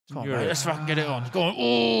Come on, mate. Let's fucking get it on. Go on.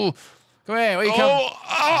 Oh, come here. Where you come?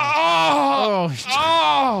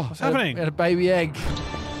 What's happening? We had a baby egg.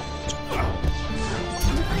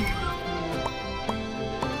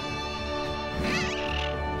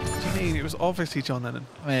 It was obviously John Lennon.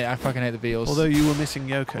 Mate, I fucking hate the Beatles. Although you were missing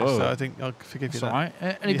Yoko, Whoa. so I think I'll forgive you It's that. all right.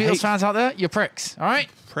 Any You Beatles hate- fans out there? You're pricks. All right.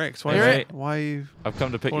 Pricks. Hear it? Why are you? I've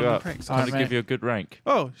come to pick calling you them up. pricks? I'm going Alright, to give mate. you a good rank.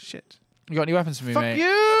 Oh shit! You got any weapons for me, Fuck mate?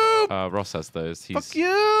 you! Ross has those. Fuck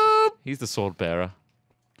you! He's the sword bearer.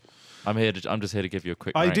 I'm just here to give you a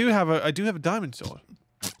quick I rank. do have a diamond sword.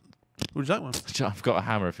 Would you like one? I've got a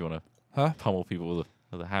hammer if you want to Huh? pummel people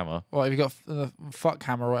with a hammer. What have you got? The fuck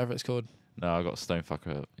hammer or whatever it's called. No, I've got a stone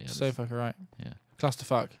fucker. Yeah, So fucker, right? Yeah.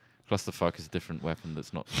 Clusterfuck. Clusterfuck is a different weapon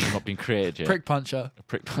that's not been created yet. Prick puncher. A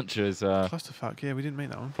prick puncher is Clusterfuck. Yeah, we didn't make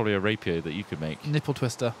that one. probably a rapier that you could make. Nipple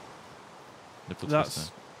twister. Nipple That's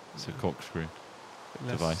twister. It's a corkscrew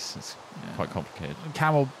less- device. It's quite complicated.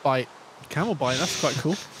 Camel bite. Camel bite. That's quite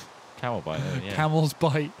cool. Camel bite. Yeah. Camel's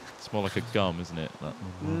bite. It's more like a gum, isn't it? Like,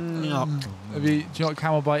 Do you know what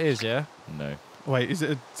camel bite is? Yeah. no. Wait, is it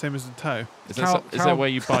the same as the toe? Is Cow- that, is that where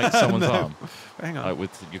you bite someone's No. arm? Hang on. Like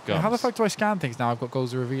with your Yeah, gums? how the fuck do I scan things now? I've got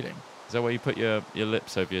goals of revealing. Is that where you put your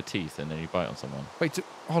lips over your teeth and then you bite on someone? Wait,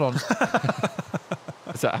 hold on.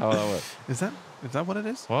 Is that how that works? Is that what it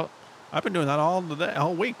is? What? I've been doing that all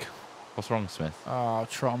week. What's wrong, Smith? Oh,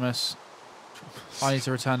 Trotimus. I need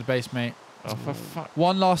to return to base, mate. Oh, for fuck.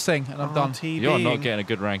 One last thing, and I'm done. RTB. You're not getting a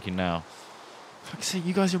good ranking now. Fuck's sake,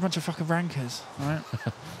 you guys are a bunch of fucking rankers, all right?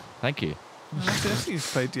 Thank you. I've seen you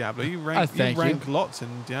play Diablo. You Oh, rank, thank you. lots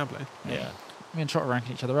in Diablo. Yeah. Me and Trot were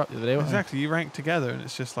ranking each other up the other day, weren't Exactly. You rank together, and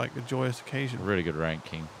it's just like a joyous occasion. Really good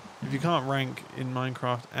ranking. If you can't rank in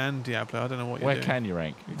Minecraft and Diablo, I don't know what you're Where doing. can you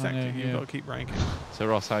rank? Exactly. I know, You've yeah. got to keep ranking. So,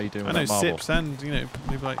 Ross, how are you doing I with know that marble? Sips and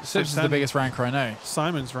maybe like we? Sips is the and biggest ranker I know.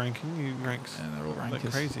 Simon's ranking. He ranks Yeah, they're all like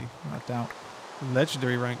rankers. crazy. I doubt.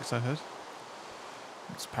 Legendary ranks, I heard.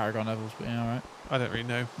 It's Paragon levels, but yeah, all right. I don't really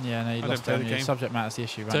know. Yeah, no, you I lost don't play out. the Your game. subject matter's the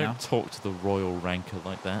issue right Don't now. talk to the royal ranker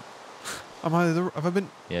like that. Have I been?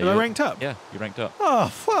 Yeah, Have I you're- ranked up? Yeah, you ranked up. Oh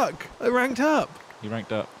fuck! I ranked up. You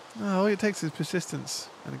ranked up Oh, all it takes is persistence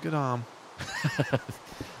and a good arm.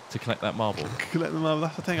 to collect that marble. Collect the marble.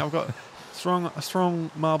 That's the thing. I've got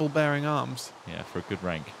strong marble-bearing arms, Yeah, for a good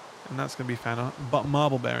rank. and that's going to be found. But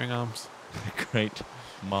marble-bearing arms. Great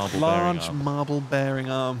marble Large bearing arm. marble-bearing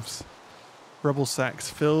arms. Rubble sacks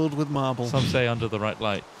filled with marble. Some say under the right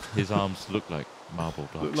light, his arms look like marble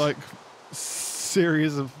blocks. Look like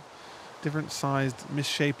series of different sized,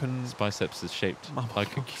 misshapen. His biceps is shaped Marble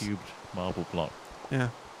like blocks. a cubed marble block, Yeah.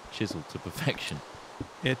 chiseled to perfection.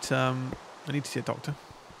 I need to see a doctor,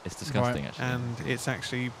 It's disgusting, Right. actually. and it's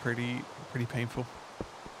actually pretty painful.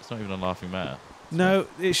 It's not even a laughing matter. No,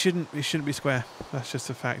 it shouldn't. It shouldn't be square. That's just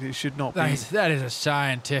a fact. It should not be. That is a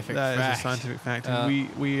scientific That fact. is a scientific fact, and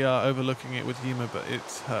we are overlooking it with humour, but it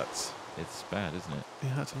hurts. It's bad, isn't it? It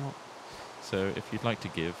hurts a lot. So if you'd like to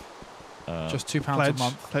give Just £2 a Pledge,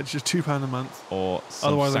 month. pledge just £2 a month. or some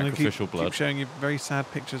Otherwise, I'm going to sacrificial keep blood, showing you very sad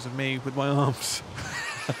pictures of me with my arms,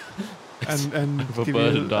 and Of a give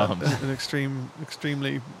burdened you arms. an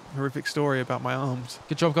extremely horrific story about my arms.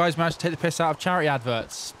 Good job, guys. Managed to take the piss out of charity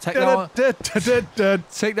adverts. Take that one,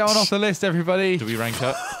 take that one off the list, everybody. do we rank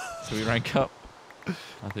up? Do we rank up?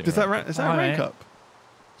 I think Does we're that rank is that a Alright. rank up?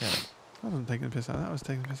 Yeah. I wasn't taking the piss out. That was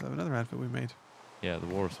taking the piss out of another advert we made. Yeah, the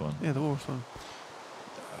Walrus one. Yeah, the Walrus one.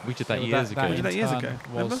 We did that Well, years ago. We did that years in ago, turn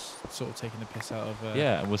remember? Was sort of taking the piss out of.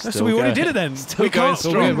 Yeah, and we're still So we already going. did it then. Still we going can't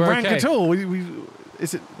strong. strong We're rank okay. at all.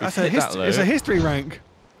 Is it? That's a hit that It's a low. history rank.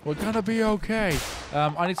 We're gonna be okay.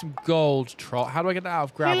 I need some gold, Trot. How do I get that out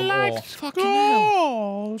of gravel ore? Fucking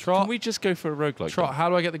hell. Trot, Can we just go for a roguelike? Trot. How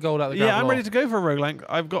do I get the gold out of the gravel Yeah, I'm ore? ready to go for a roguelike.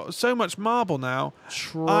 I've got so much marble now.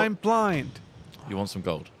 Trot. I'm blind You want some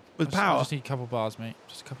gold? with I power. just need a couple bars, mate.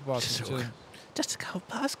 Just a couple bars. Just a couple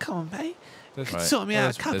bars. Come on, mate. There's, Right. Sort me out a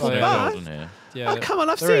There's- couple There's of no bars. gold in here. yeah, Oh, come on.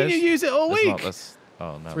 I've there seen is. you use it all There's week. not, that's,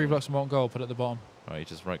 oh, no. 3 blocks of molten gold. Put it at the bottom. Right, you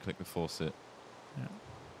just right-click the faucet. There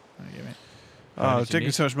you go, mate. Oh, How much you drinking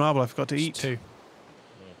need? so much marble, I forgot to Just eat. 2. mate.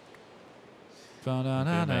 Down,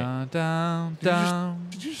 Did you just- down.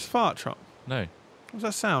 Did you just fart, Trot? No, What was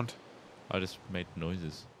that sound? I just made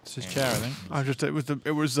noises. It's his chair, I think. I just it was the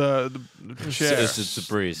chair. It's a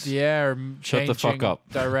breeze. The air Shut the fuck changing up.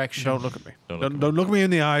 direction. Don't look at me. Don't look Don't look me in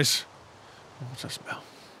the eyes. What's that smell?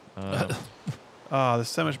 at me. There's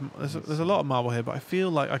so much. There's a lot of marble here, but I feel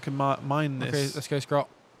like I can mine this. Okay, let's go, Scrot.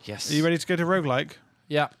 Yes. Are you ready to go to roguelike?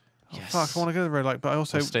 Yeah. Oh, Yes. fuck, I want to go to roguelike, but I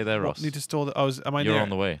also Well, stay there, Ross. need to store the. Am I You're near? on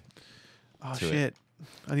the way. Oh to it. shit!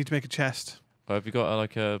 I need to make a chest. Oh, have you got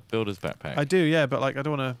like a builder's backpack? I do, yeah, but like I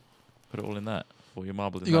don't want to. Put it all in that. All your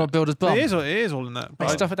marbles in You got to that. build his bomb. It is all in that. Make But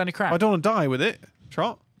stuff it down your crack. I don't want to die with it.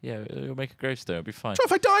 Trot. Yeah, you'll make a gravestone. It'll be fine. Trot,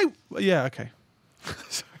 if I die. Yeah, okay.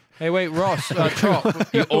 Hey, wait, Ross.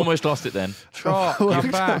 Trot. You almost lost it then. Trot,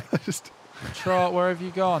 come back. Just Trot, where have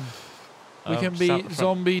you gone? We can be Front.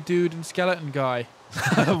 zombie dude and skeleton guy.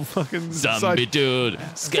 fucking Zombie side- dude,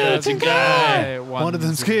 skeleton guy. guy. Hey, One of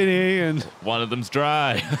them's skinny and One of them's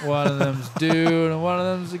dry. One of them's dude and one of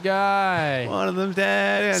them's a guy. one of them's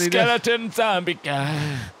dead. And he Skeleton zombie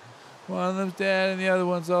guy. One of them's dead and the other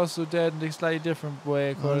one's also dead in a slightly different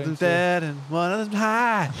way. one of According them's to dead and one of them's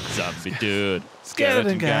high. Zombie dude, Skeleton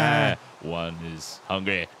skeleton guy. guy. One is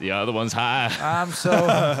hungry, the other one's high. I'm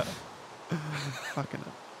so. Fucking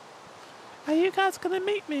hell. Are you guys gonna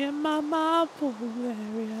meet me in my marble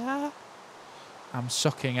area? I'm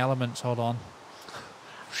sucking elements. Hold on.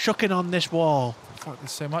 Shucking on this wall. Fuck,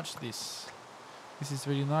 there's so much of this. This is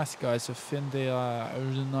really nice, guys. I find a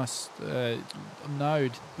really nice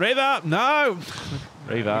node. River, no. Read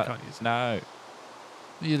No, we that. can't use it. No.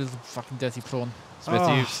 You little fucking dirty prawn. Smith,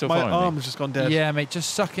 Oh, you still my following arm's just gone dead. Yeah, mate,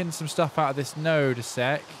 just suck in some stuff out of this node a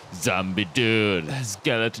sec. me? Zombie dude,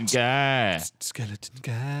 skeleton guy. Skeleton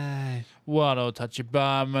guy. One'll touch your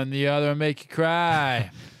bum and the other will make you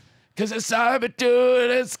cry. Cause it's zombie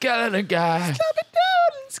dude and skeleton guy.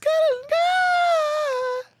 Skeleton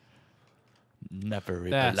guy. Never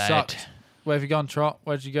There, relate. sucked. Where have you gone, Trot?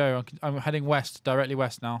 Where'd you go? I'm heading west, directly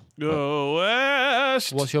west now. Go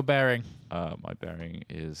west. What's your bearing? My bearing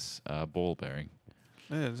is ball bearing.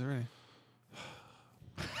 Yeah, is it really?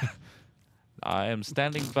 I am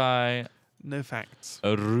standing by No facts.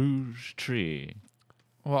 a rouge tree.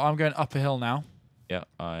 Well, I'm going up a hill now. Yeah,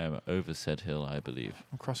 I am over said hill, I believe.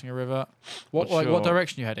 I'm crossing a river. What What's what your-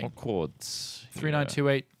 direction are you heading? What chords?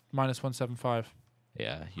 3928 minus 175.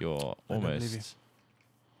 Yeah, you're don't believe you.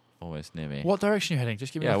 almost near me. What direction are you heading?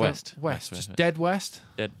 Just give me Yeah, a west. West. West, Just west. dead west?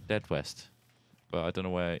 Dead west. But I don't know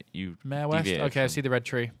where you. Mare west? deviated Okay, I from. see the red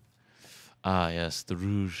tree. Ah, yes, the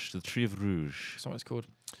rouge, the tree of rouge. That's what it's called.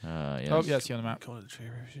 Ah, yes. Oh, yeah, it's on the map. Call it a tree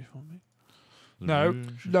review for me. No,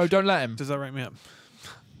 Rouge. no, don't let him. Does that rank me up?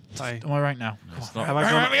 Hi. Am I rank now? No, Come it's on. not. Have I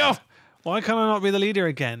Rank gone- me off! Why can't I not be the leader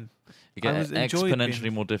again? You get I was enjoyed exponentially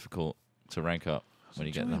being- more difficult to rank up when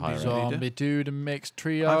you get in the enjoying higher being rank. leader. Zombie dude and mixed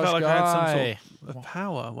triage I felt like I had some guy. sort of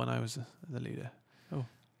power when I was the leader. Oh,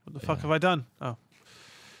 what the fuck have I done? Oh,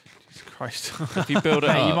 Jesus Christ! If you build it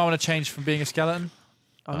Hey, you up, might want to change from being a skeleton.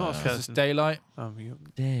 I'm not a Uh, Because it's skeleton. daylight. You're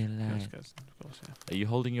a Daylight. skeleton, of course. Are you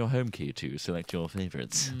holding your home key to select your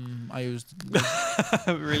favorites? I used. Yeah.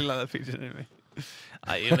 I really like that feature, didn't we?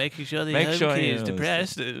 Are you making sure the Make home sure key he is knows.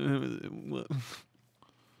 depressed?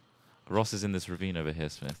 Ross is in this ravine over here,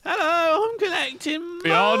 Smith. Hello, I'm collecting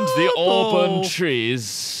Beyond the auburn marble.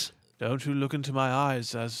 trees. Don't you look into my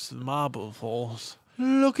eyes as the marble falls.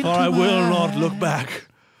 Look For I will not look back.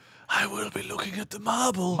 I will be looking at the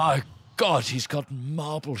marble. My God, he's got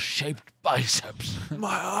marble-shaped biceps. My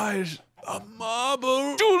eyes are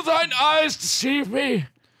marble. Do thine eyes deceive me?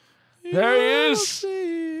 There he is,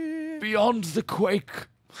 beyond the quake.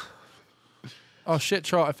 Oh shit,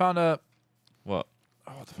 Trot! I found a. What?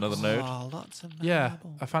 Another node? Oh, lots of Yeah,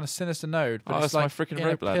 marble. I found a sinister node, but Oh, it's that's my like freaking in a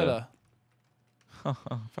rope ladder. pillar.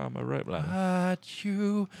 Found my rope ladder. What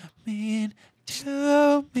you mean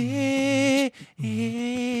to me?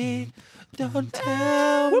 Don't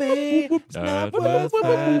tell me. It's Not not worth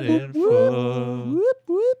fighting for.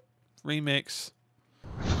 Remix.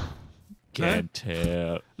 Can't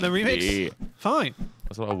tell. No remix. me. Fine.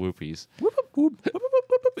 That's a lot of whoopies.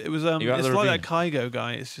 It was You out it's of the like ravine? that Kygo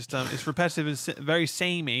guy. It's just it's repetitive and very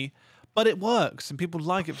samey, but it works and people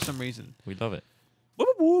like it for some reason. We love it.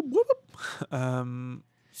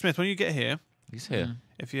 Smith, when you get here, He's here. Mm.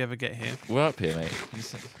 if you ever get here, We're up here, mate.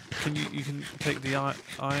 you can take the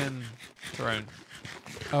iron throne.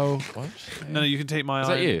 Oh, What? No, you can take my Is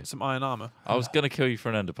that you? some iron armor. I was gonna kill you for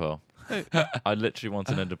an ender pearl. Hey. I literally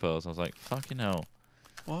wanted an ender pearl, so I was like, "Fucking hell!"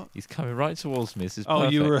 What? He's coming right towards me. This is Oh,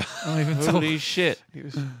 perfect. you were. I don't even Holy shit! He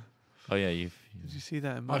was, Oh yeah, you've did you see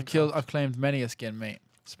that? In I've claimed many a skin, mate.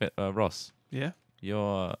 Ross. Yeah,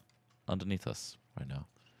 You're underneath us right now.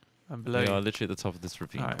 I'm We below. are You. literally at the top of this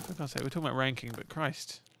ravine. All right, for God's sake, we're talking about ranking, but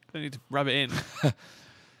Christ, don't need to rub it in.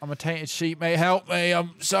 I'm a tainted sheep, mate. Help me.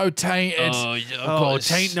 I'm so tainted. Oh,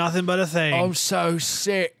 it ain't nothing but a thing. I'm so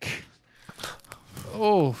sick.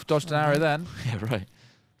 Oh, dodged an arrow then. Yeah, right.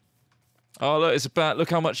 Oh look, it's a bat. Look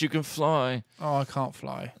how much you can fly. Oh, I can't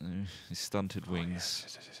fly. His stunted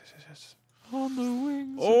wings. Yes. On the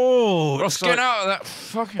wings. Oh, Ross, it's get like- out of that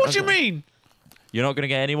fucking. What do you mean? You're not going to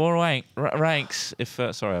get any more ranks if.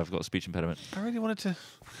 Sorry, I've got a speech impediment. I really wanted to.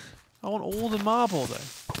 I want all the marble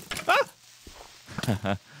though.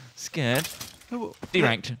 Scared? Oh,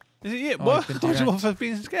 Deranked. Is it you? Oh, What? he's been What deranked. for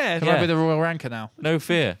being scared? Can Yeah. I be the royal ranker now? No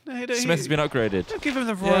fear. No, you don't- Smith has been upgraded. Don't give him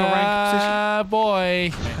the royal rank position.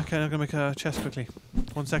 Boy. Okay, I'm gonna make a chest quickly.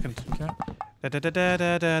 1 second. Okay.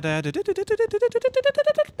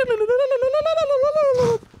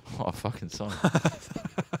 What a fucking song.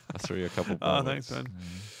 I threw you a couple Oh, bullets. thanks, man.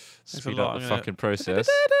 Speed lot. up the I'm gonna- fucking process.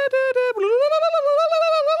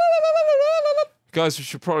 Guys, we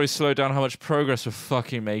should probably slow down how much progress we're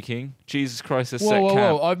fucking making. Jesus Christ, this Whoa, set whoa,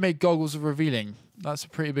 camp. whoa. I've made goggles of revealing. That's a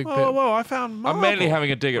pretty big Whoa, bit. whoa, whoa, I found marble. I'm mainly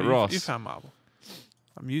having a dig at Well, Ross. You found marble.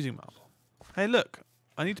 I'm using marble. Hey, look.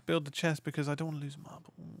 I need to build the chest because I don't want to lose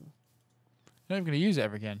marble. You're not even going to use it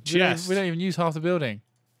ever again. Chest. We don't even use half the building.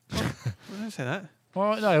 I didn't say that.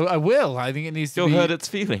 Well, no, I will. I think it needs to You'll be... hurt its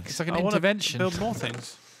feelings. It's like an I wanna intervention. build more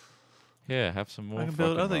things. Yeah, have some more I can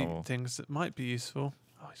build fucking other marble. things that might be useful.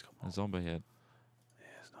 Oh, he's got more. A zombie head.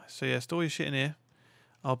 That's nice. So yeah, store your shit in here.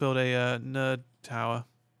 I'll build a nerd tower.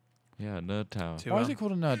 Yeah, nerd tower. To, Why is it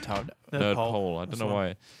called a nerd tower? Nerd pole. pole. I don't That's know the one.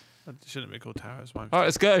 why. That shouldn't be called tower. It's my, Alright,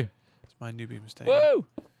 let's go. it's my newbie mistake. Woo!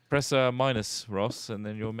 Press minus, Ross, and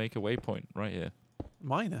then you'll make a waypoint right here.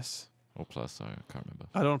 Minus. Or plus, sorry, I can't remember.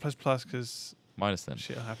 I don't want to press plus because Minus then.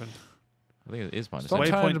 shit happened. I think it is minus. Stop Waypoint-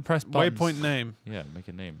 trying to press buttons. Waypoint name. Yeah, make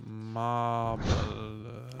a name. Marble.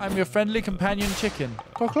 I'm your friendly companion chicken.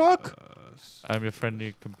 Cluck, cluck. I'm your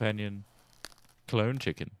friendly companion clone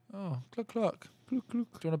chicken. Oh, cluck, cluck. Cluck, cluck.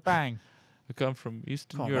 Do you want to bang? I come from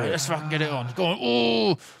Eastern Come on, Europe. mate, let's fucking get it on. Go on.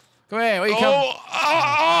 Oh, come here. Where you come? Oh!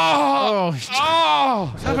 Oh! Oh,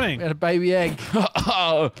 What's happening? we had a baby egg.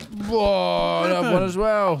 Oh! Whoa, another one as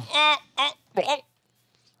well.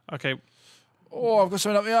 Okay. Oh, I've got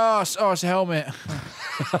something up my arse. Oh, it's a helmet.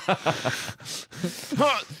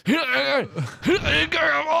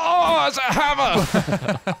 Oh, it's a hammer!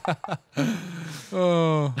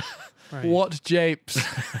 Oh, Right. what japes.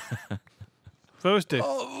 Supposed to.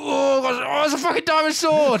 Oh, it's a fucking diamond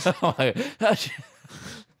sword.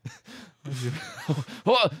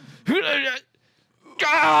 What?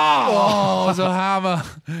 Oh, it's a hammer.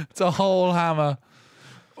 It's a whole hammer.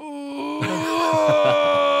 Oh,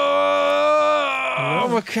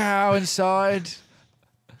 I'm a cow inside.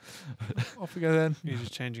 Off we go then. You're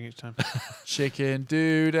just changing each time. Chicken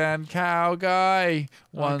dude and cow guy.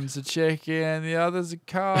 One's a chicken, the other's a Oh,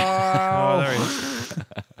 cow. there he is.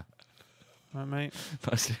 Right, mate.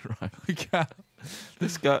 Nicely right. Cow.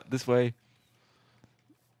 This guy, this way.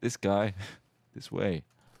 This guy, this way.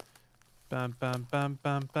 Bam, bam, bam,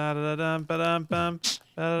 bam, ba-da-da-dum, ba-dum, bam,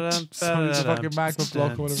 ba-da-dum, Somebody's a ba-da-dum, fucking magma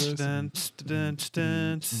block or whatever it is. dun, dun,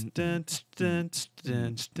 dun, dun, dun,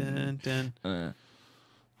 dun, dun, dun.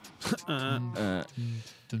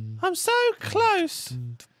 I'm so close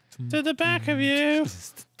to the back of you.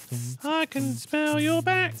 I can smell your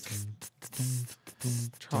back.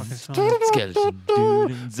 Skeleton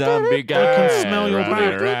dude and zombie guy. I can smell your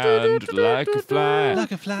running back. around like a fly.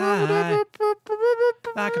 Like a fly.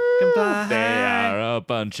 Like a fucking fly. They are a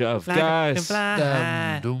bunch of Like a guys.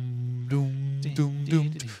 fly. Dum, dum, dum,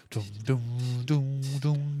 dum, dum, dum, dum, dum,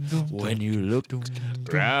 dum. When you look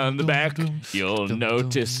round the back, you'll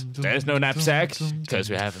notice there's no knapsack, cause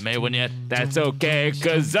we haven't made one yet. That's okay,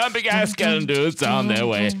 cause zombie guys skeleton dudes on their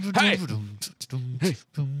way. Hey!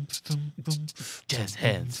 Jazz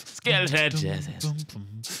hands. Skeleton head, jazz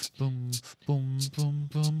hands.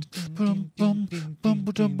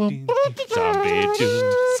 Zombie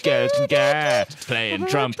dude, skeleton guy, playing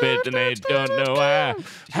trumpet and they don't know why.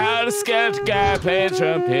 How does skeleton guy play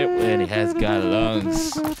trumpet when he has got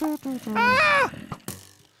lungs?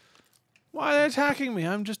 Why are they attacking me?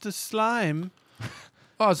 I'm just a slime.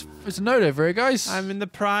 Oh, it's a node over here, guys. I'm in the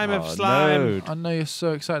prime of Oh, slime. Node. I know you're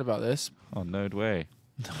so excited about this. Oh, no way.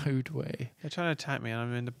 Node way. They're trying to attack me and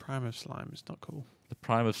I'm in the prime of slime. It's not cool. The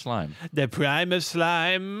prime of slime. The prime of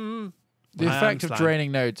slime. The I am effect of slime.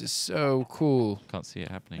 draining nodes is so cool. Can't see it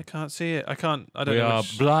I happening. can't see it. I can't. I don't We know. are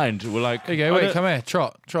which- blind. We're like, There you go. I Wait, don't- come here.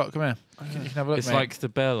 Trot, come here. You can have a look, it's mate. like the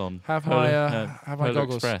bell on have Polar- my Polar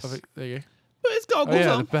goggles. Express. There you go. But it's Oh goggles yeah,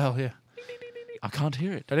 the on. bell. Yeah. I can't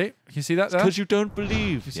hear it. Ready? Can you see that there? Because you don't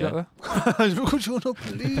believe. You see Yeah. that there? Because you'll not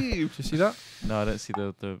believe. Do you see that? No, I don't see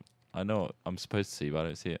the. I know what I'm supposed to see, but I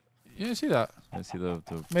don't see it. You don't see that? I don't see the.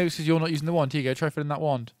 Maybe it's because you're not using the wand. Here you go. Try filling that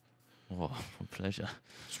wand. Oh, pleasure.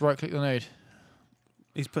 Just right click the node.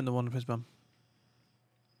 He's putting the wand up his bum.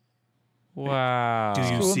 Wow. Do you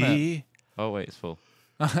cool, isn't see? Oh wait, it's full.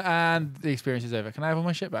 And the experience is over. Can I have all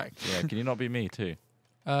my shit back? Yeah. Can you not be me too?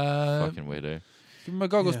 Give Fucking weirdo. me my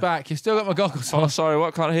goggles Yeah. back. You still got my goggles Oh, on. sorry.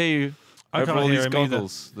 What? Can't hear you. I Over can't all hear these him either.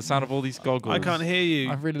 goggles. The sound of all these goggles. I can't hear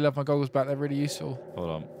you. I really love my goggles back. They're really useful. Hold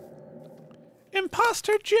on.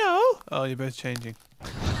 Imposter Joe. Oh, you're both changing.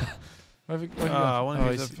 Where have you I gone? want to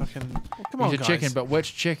Oh, use he's- a fucking... Come on, he's a guys. chicken, but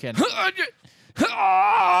which chicken? Oh,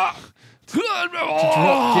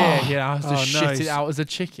 Drop gear. Yeah, I have to Oh, shit nice. it out as a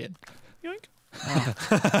chicken.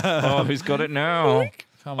 Yoink. who's got it now?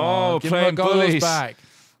 Come Oh, on, give me my playing goggles bullies. back,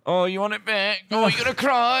 Oh, you want it back? Oh, you're gonna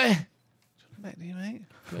cry. Back to you, mate.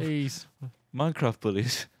 please. Minecraft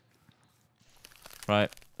bullies. Right,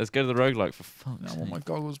 let's go to the roguelike for fuck's No, I sake. want my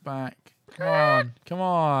goggles back. Come on, come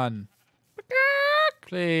on.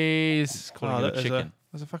 Please. Calling Oh, it a there's chicken.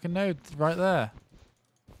 There's a fucking node right there.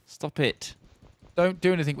 Stop it. Don't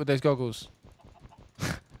do anything with those goggles.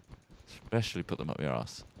 Especially put them up your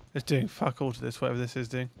ass. It's doing fuck all to this, whatever this is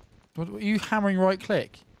doing. What, are you hammering right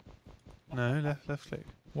click? No, left click.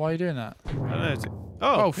 Why are you doing that? I don't know.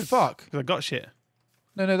 Oh, fuck. Because I got shit.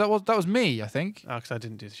 No, that was me, I think. Oh, because I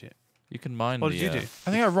didn't do the shit. You can mine What the. did you do?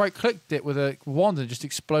 I think I right clicked it with a wand and it just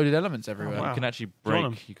exploded elements everywhere. wow. You can actually You want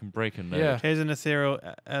 'em? break. You can break a node. Yeah. Here's an ethereal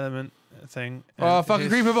element thing. Oh, and fucking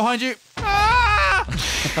here's- creeper behind you! Ah!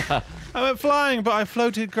 I went flying, but I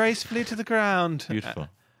floated gracefully to the ground. Beautiful. Do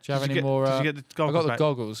you have Did any get, more? Did you get the I goggles got the back?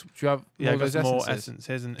 goggles. Do you have Yeah, I more got of some those more essences? essence.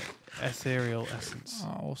 Here's an ethereal essence.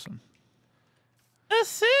 Oh, awesome.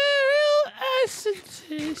 Ethereal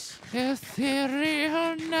essences.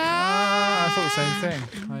 Ethereal I thought the same thing.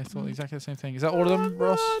 I thought exactly the same thing. Is that all of them,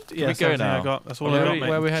 Ross? Yeah, we go everything now? I got. That's all Where I are got, we- mate.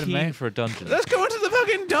 where are we headed, Keen mate? for a dungeon. Let's go into the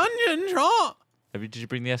fucking dungeon, Trot. Did you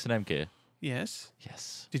bring the S&M gear? Yes.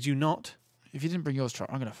 Yes. Did you not? If you didn't bring yours, Trot,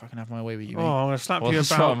 I'm gonna fucking have my way with you. Oh, mate. I'm going to slap Well, you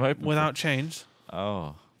that's what I'm about hoping without chains.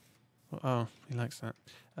 Oh. Oh, he likes that.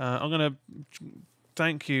 I'm going to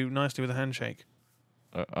thank you nicely with a handshake.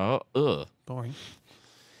 Ugh. Boring.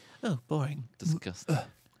 Oh, boring. Disgusting.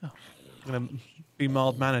 I'm going to be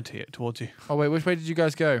mild-mannered towards you. Oh wait, which way did you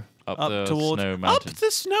guys go? Up Up the towards snow mountain. Up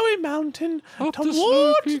the snowy mountain Up the towards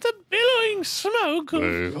snow the billowing smoke.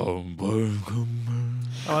 Oh,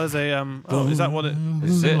 there's a oh, is that what it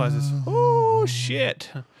Is it? symbolizes? Oh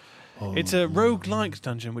shit! It's a rogue-like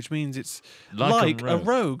dungeon, which means it's like a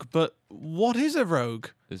rogue. But what is a rogue?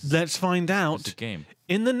 It's- Let's find It's a out game.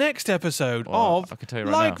 in the next episode Well, of I can tell you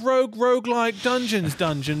right Like now. Rogue-like Dungeons,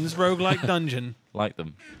 Rogue-like Dungeon. Like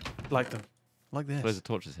them. Like them. Like There's this. the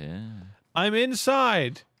torches here. I'm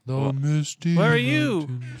inside. The misty Where are you?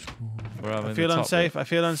 Where I'm I in feel the top unsafe. bit. I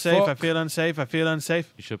feel unsafe. I Fuck. feel unsafe. I feel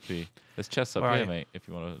unsafe. You should be. There's chests up Where are here, you? mate, if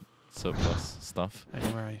you want to surplus stuff. Hey,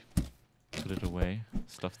 where are you? Put it away.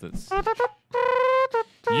 Stuff that's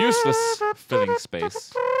useless filling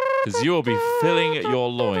space. Because you will be filling your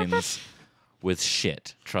loins with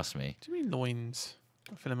shit. Trust me. What do you mean loins?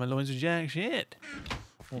 I'm filling my loins with jack shit.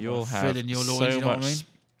 You'll have filling your loins, so you know what I much mean?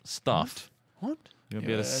 stuff. What? You'll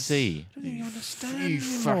be able to Yes. see. I don't think you understand You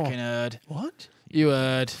anymore. fucking heard. What? You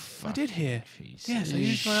heard. I did hear. Piece Yes, I of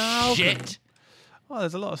used my algorithm. shit. Oh,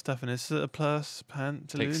 there's a lot of stuff in this. Plus, Take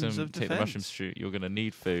pantaloons some. of Take the mushroom defense. stew. You're gonna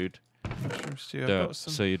need food. Mushroom stew. I've Don't, got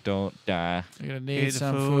some. so you don't die. You're gonna Eat need the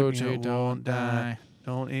some food, food, you you don't won't die. die.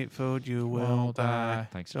 Don't eat food, you will Won't die. die.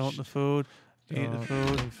 Thanks. Don't the food. Eat the Don't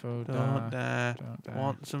food. eat food, Don't die. Don't die.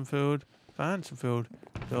 Want some food? Find some food.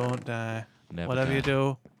 Don't die. Never Whatever die. you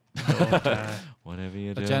do, don't die. Whatever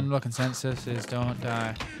you The do. general consensus is don't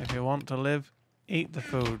die. If you want to live, eat the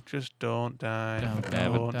food. Just don't die. Don't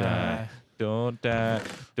Never die. Don't die.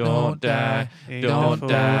 Don't Don't die. Eat Don't the food.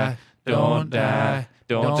 die. Don't die.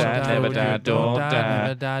 Don't die. Never die. Don't die.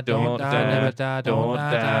 Never die. Don't die. Never die. Don't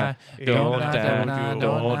die. Eat Don't the die. food,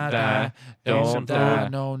 Don't die. Don't die.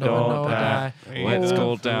 No, no, Don't no, die. die. Eat Let's the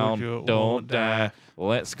go food, down. you Don't won't die.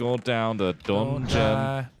 Let's go down the Don't dungeon.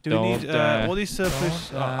 die. Do we Don't need die. all these surplus?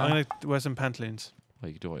 Don't I'm die. gonna wear some pantaloons Well,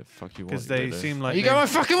 you can do what the fuck you want. because you they do. seem like You they- got my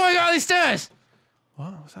fucking way out of these stairs!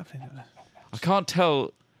 What? What's happening? I can't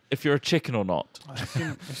tell if you're a chicken or not.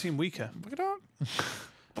 They seem weaker. Look it up.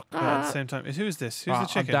 But at the same time, who is this? Who's the I'm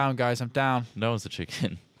chicken? down, guys. I'm down. No one's a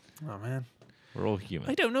chicken. Oh man, We're all human.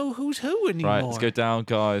 I don't know who's who anymore. Right, let's go down, I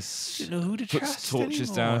guys. don't know who to Put trust some torches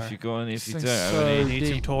down if anymore. you got any. If you This don't thing's have so any, Need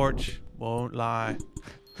some deep. torch. Won't lie.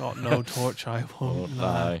 Got no torch. I won't don't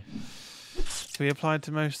lie. lie. So we applied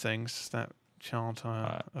to most things. That chant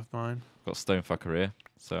Right. of mine. Got stone fucker here.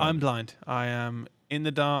 So I'm blind. I am in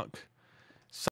the dark.